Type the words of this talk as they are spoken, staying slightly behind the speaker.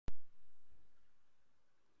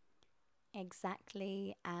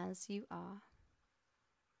exactly as you are.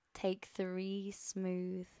 Take 3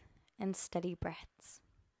 smooth and steady breaths.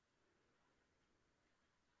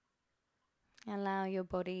 Allow your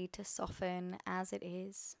body to soften as it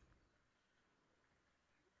is,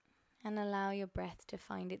 and allow your breath to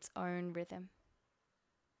find its own rhythm.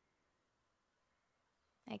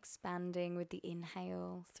 Expanding with the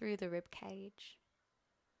inhale through the rib cage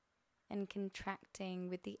and contracting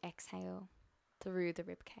with the exhale through the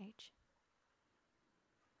rib cage.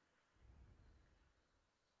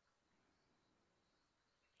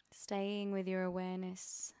 Staying with your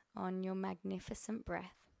awareness on your magnificent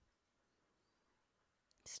breath.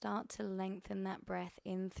 Start to lengthen that breath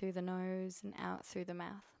in through the nose and out through the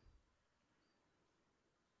mouth.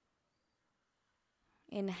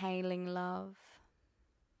 Inhaling love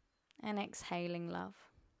and exhaling love.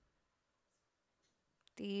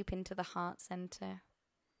 Deep into the heart center.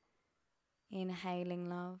 Inhaling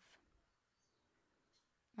love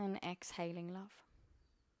and exhaling love.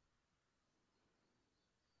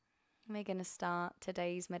 We're going to start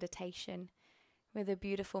today's meditation with a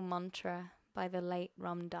beautiful mantra by the late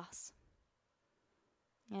Ram Dass.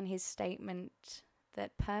 And his statement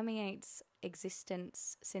that permeates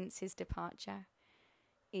existence since his departure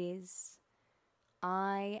is,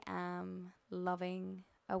 I am loving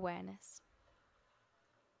awareness.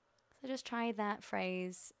 So just try that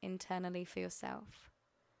phrase internally for yourself.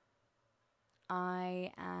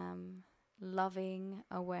 I am loving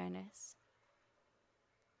awareness.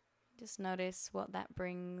 Just notice what that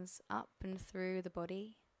brings up and through the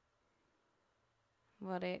body,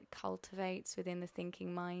 what it cultivates within the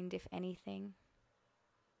thinking mind, if anything.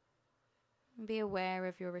 And be aware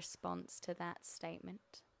of your response to that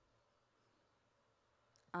statement.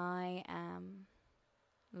 I am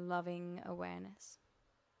loving awareness.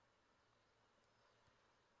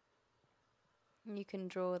 And you can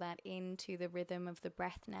draw that into the rhythm of the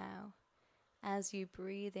breath now as you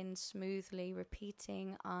breathe in smoothly,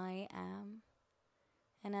 repeating I am.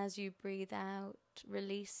 And as you breathe out,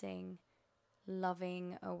 releasing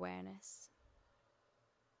loving awareness.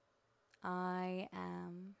 I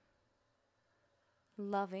am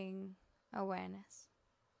loving awareness.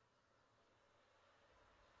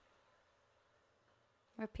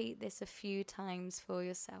 Repeat this a few times for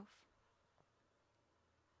yourself.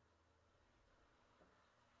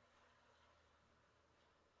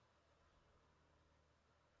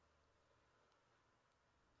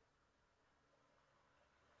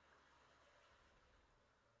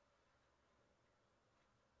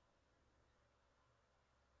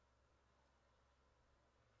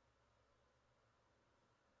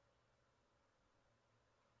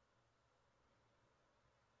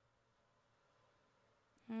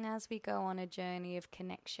 And as we go on a journey of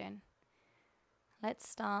connection, let's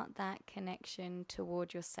start that connection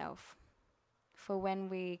toward yourself. For when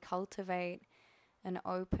we cultivate an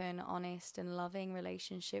open, honest, and loving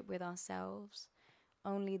relationship with ourselves,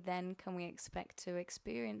 only then can we expect to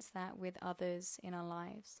experience that with others in our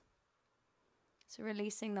lives. So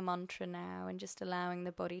releasing the mantra now and just allowing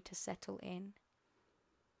the body to settle in.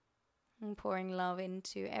 And pouring love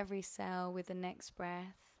into every cell with the next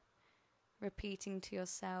breath. Repeating to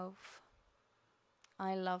yourself,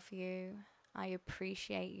 I love you, I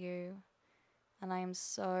appreciate you, and I am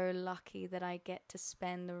so lucky that I get to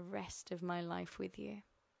spend the rest of my life with you.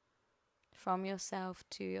 From yourself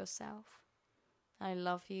to yourself. I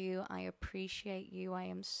love you, I appreciate you, I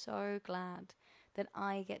am so glad that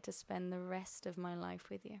I get to spend the rest of my life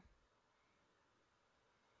with you.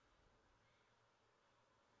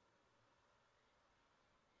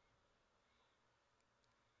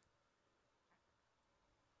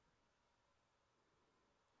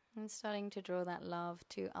 And starting to draw that love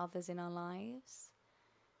to others in our lives.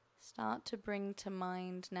 Start to bring to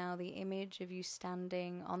mind now the image of you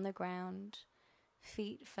standing on the ground,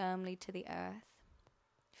 feet firmly to the earth,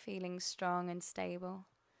 feeling strong and stable,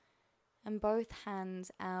 and both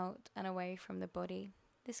hands out and away from the body.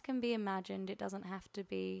 This can be imagined, it doesn't have to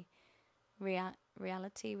be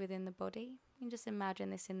reality within the body. You can just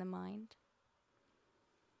imagine this in the mind.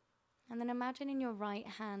 And then imagine in your right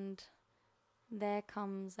hand, there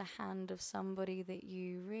comes a hand of somebody that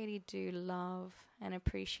you really do love and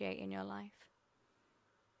appreciate in your life.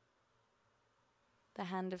 The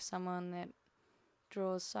hand of someone that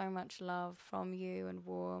draws so much love from you and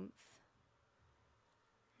warmth.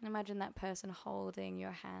 And imagine that person holding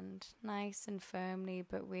your hand nice and firmly,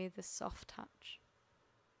 but with a soft touch,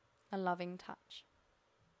 a loving touch.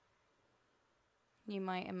 You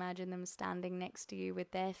might imagine them standing next to you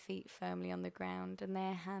with their feet firmly on the ground and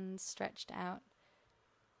their hands stretched out.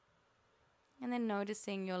 And then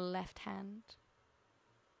noticing your left hand.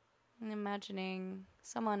 And imagining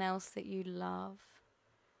someone else that you love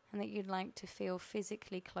and that you'd like to feel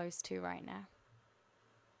physically close to right now.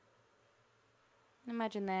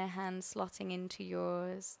 Imagine their hands slotting into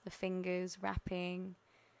yours, the fingers wrapping,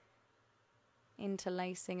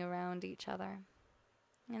 interlacing around each other.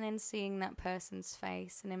 And then seeing that person's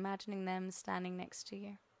face and imagining them standing next to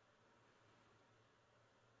you.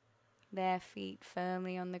 Their feet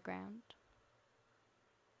firmly on the ground.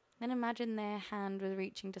 Then imagine their hand was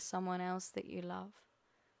reaching to someone else that you love,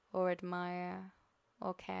 or admire,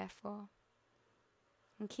 or care for.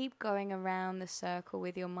 And keep going around the circle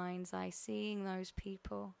with your mind's eye, seeing those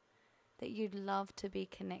people that you'd love to be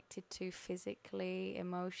connected to physically,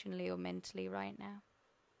 emotionally, or mentally right now.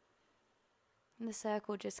 And the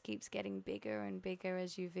circle just keeps getting bigger and bigger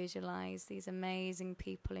as you visualize these amazing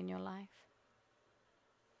people in your life.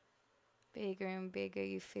 Bigger and bigger,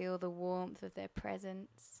 you feel the warmth of their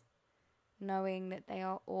presence, knowing that they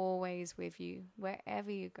are always with you wherever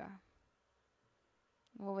you go.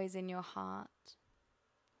 Always in your heart,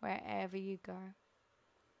 wherever you go.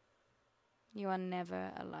 You are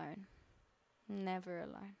never alone. Never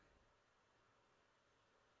alone.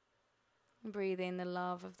 Breathe in the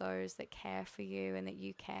love of those that care for you and that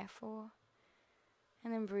you care for.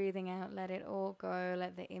 And then breathing out, let it all go,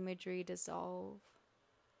 let the imagery dissolve.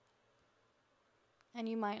 And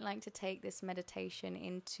you might like to take this meditation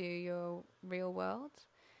into your real world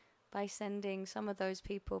by sending some of those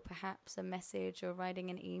people perhaps a message or writing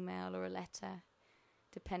an email or a letter,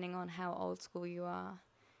 depending on how old school you are,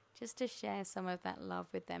 just to share some of that love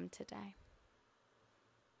with them today.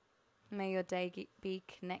 May your day be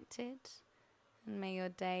connected, and may your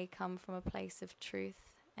day come from a place of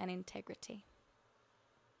truth and integrity.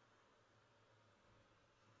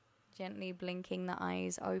 Gently blinking the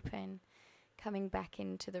eyes open, coming back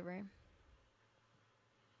into the room.